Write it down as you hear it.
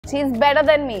best. He's better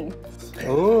than me.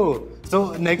 Oh,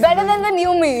 so next. Better than the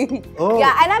new me. Oh.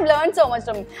 Yeah, and I've learned so much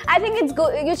from him. I think it's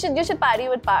good. You should party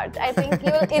with Parth. I think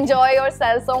you will enjoy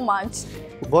yourself so much.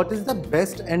 What is the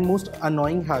best and most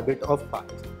annoying habit of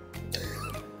Parth?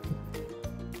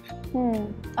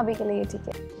 अभी के लिए ये ठीक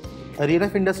है. A real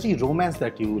life industry romance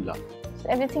that you love.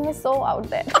 Everything is so out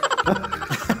there.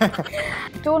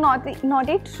 Two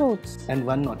naughty truths. And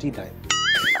one naughty lie.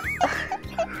 I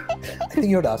think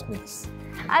you would ask me this.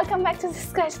 I'll come back to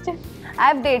this question.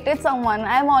 I've dated someone.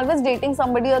 I'm always dating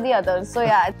somebody or the other. So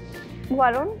yeah.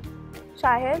 Varun,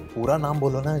 Shahid. पूरा नाम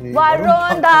बोलो ना.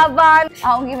 Varun Dhawan.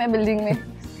 आऊँगी मैं building में.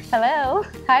 Hello.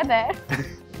 Hi there.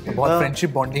 बहुत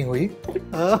friendship bonding हुई.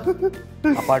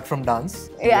 Apart from dance.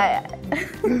 Yeah.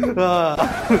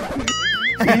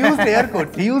 He used air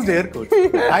quotes.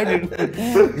 I didn't.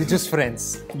 You're just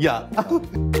friends. Yeah.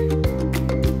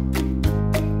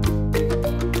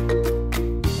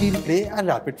 We'll play a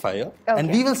rapid fire. Okay.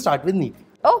 And we will start with Niti.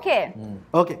 Okay.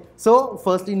 Okay. So,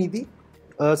 firstly, Niti,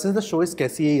 since the show is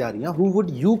Kaisi Yeh Yaariaan, who would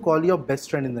you call your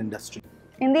best friend in the industry?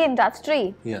 In the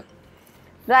industry. Yeah.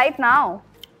 Right now.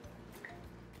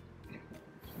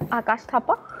 Akash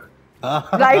Thapa.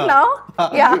 Right now.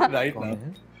 Yeah. Right now.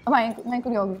 My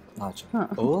choreographer. अच्छा.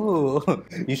 Oh,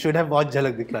 you should have watched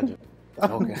Jhalak Dikhla Jo.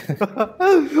 Okay.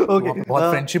 Okay.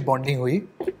 बहुत friendship bonding हुई.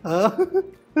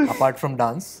 Apart from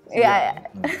dance. Yeah.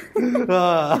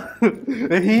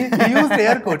 He used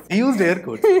air quotes.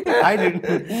 I didn't.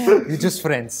 You're just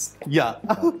friends. Yeah.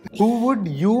 Who would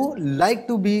you like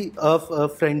to be a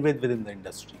friend with within the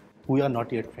industry? Who you are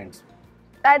not yet friends with?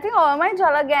 I think all my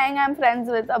Jhalak gang I'm friends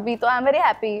with अभी तो I'm very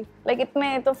happy. Like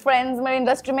इतने तो friends मेरे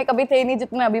industry में कभी थे नहीं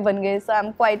जितने अभी बन गए. So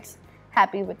I'm quite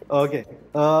happy with it. Okay.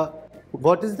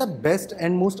 What is the best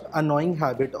and most annoying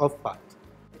habit of Parth?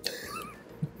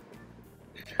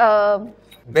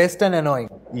 Best and annoying.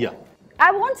 Yeah.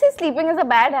 I won't say sleeping is a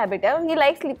bad habit. He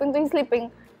likes sleeping, so he's sleeping.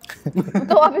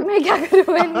 तो अभी मैं क्या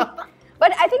करूँ?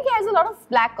 But I think he has a lot of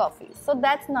black coffee, so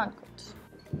that's not good.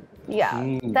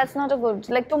 Yeah, that's not a good.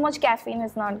 Like too much caffeine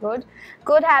is not good.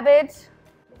 Good habits.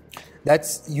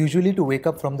 That's usually to wake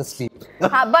up from the sleep.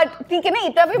 हाँ, but ठीक है ना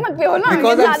इतना भी मत पियो ना.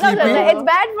 Because I'm sleeping. It's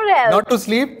bad for health. Not to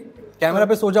sleep. Camera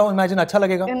पे सो जाओ. Imagine अच्छा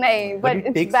लगेगा. नहीं, but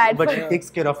it's bad for health. It takes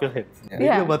care of your health.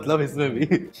 Yeah. मतलब इसमें भी.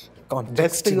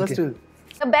 Best to yours too.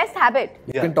 The best habit.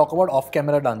 You can talk about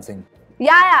off-camera dancing.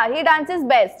 Yeah, he dances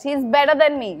best. He's better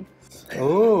than me.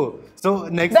 Oh, so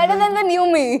next. Better than the new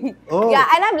me. Oh. Yeah,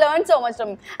 and I've learned so much from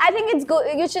him. I think it's good.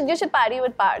 You should party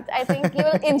with Parth. I think you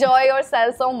will enjoy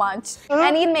yourself so much,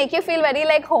 and he'll make you feel very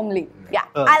like homely. Yeah,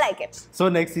 I like it. So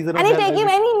next season. And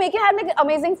he'll make you have like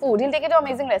amazing food. He'll take you to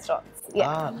amazing restaurants.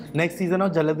 Yeah. Next season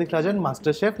of Jhalak Dikhla Jo and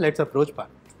MasterChef. Let's approach Parth.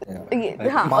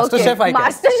 हाँ, Master okay. Chef I can.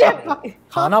 Master Chef.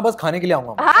 खाना बस खाने के लिए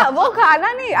आऊँगा. हाँ, वो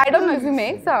खाना नहीं. I don't know if he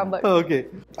makes but. Okay.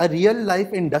 A real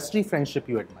life industry friendship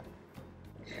you admire.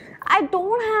 I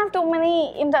don't have too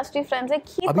many industry friends. Like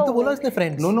अभी तो बोला इसने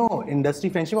friends. No. Industry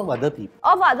friendship of other people.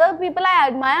 Of other people I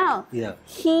admire. Yeah.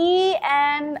 He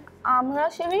and Aamna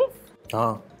Sharif.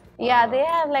 हाँ. Yeah, they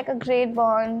have like a great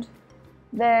bond.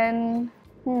 Then,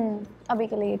 अभी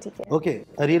के लिए ये ठीक है. Okay.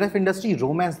 A real life industry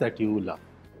romance that you love.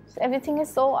 Everything is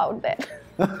so out there.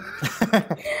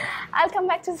 I'll come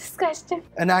back to this question.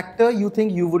 An actor you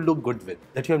think you would look good with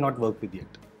that you have not worked with yet.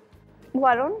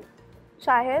 Varun,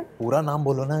 Shahid. पूरा नाम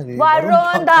बोलो ना.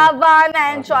 Varun Dhawan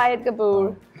and Shahid Kapoor.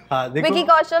 Vicky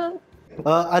Kaushal.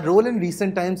 A role in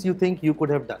recent times you think you could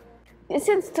have done.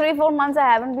 Since 3-4 months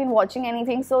I haven't been watching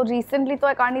anything. So recently,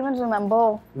 I can't even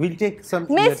remember. We'll take some.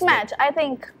 Mismatch. I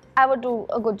think I would do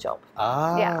a good job.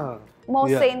 Yeah.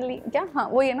 Most sanely. Yeah,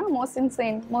 वो ये ना most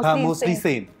insane. Mostly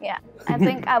sane. Yeah. I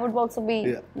think I would also be.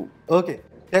 Yeah. Okay.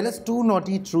 Tell us 2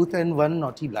 naughty truth and 1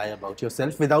 naughty lie about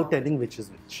yourself without telling which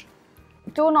is which.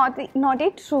 2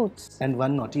 naughty truths. And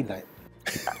 1 naughty lie.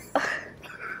 I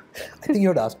think you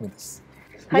would ask me this.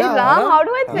 Hey Ram, how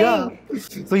do I think? Yeah.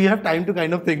 So you have time to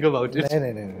kind of think about it.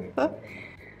 No.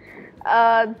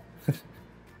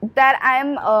 That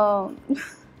I'm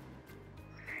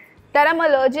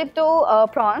allergic to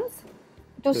prawns,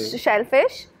 to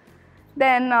shellfish.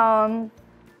 Then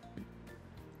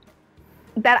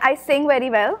that I sing very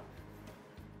well.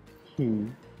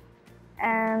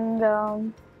 And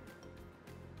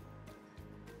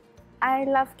I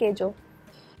love Kejo.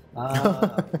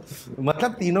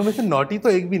 मतलब तीनों में से naughty तो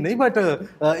एक भी नहीं, but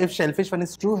if shellfish one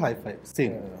is true, high five.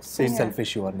 Same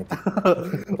selfish you are, Niti.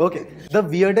 Okay. The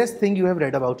weirdest thing you have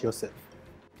read about yourself.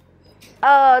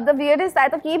 The weirdest, I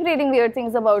keep reading weird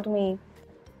things about me.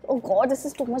 Oh God, this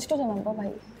is too much to remember,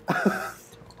 bhai.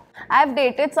 I've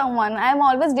dated someone. I'm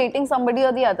always dating somebody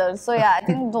or the other. So yeah, I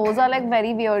think those are like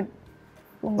very weird.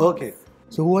 Okay.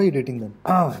 So who are you dating then?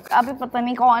 अभी पता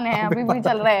नहीं कौन है, अभी भी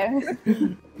चल रहा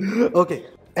है. Okay,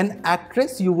 an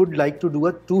actress you would like to do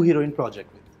a 2-heroine project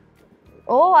with?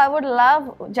 Oh, I would love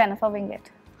Jennifer Winget.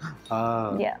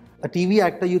 Yeah. A TV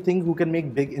actor you think who can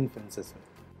make big influences?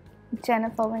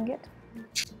 Jennifer Winget.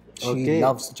 She Okay.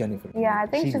 loves Jennifer. Yeah, I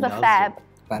think She she's a loves fab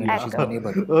Apparently she's my actor.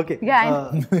 neighbor. Okay.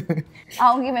 Yeah,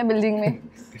 आऊँगी मैं building में.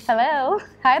 Hello,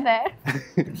 hi there.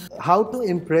 How to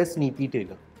impress Niti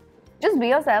Taylor? Just be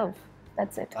yourself.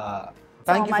 That's it.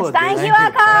 Thank you much. for Thank this. you,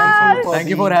 Akash. Thank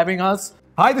you for having us.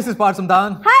 Hi, this is Parth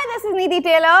Samthaan. Hi, this is Niti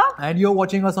Taylor. And you're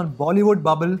watching us on Bollywood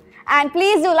Bubble. And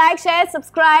please do like, share,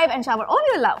 subscribe, and shower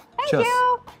all your love. Thank Cheers.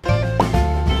 you.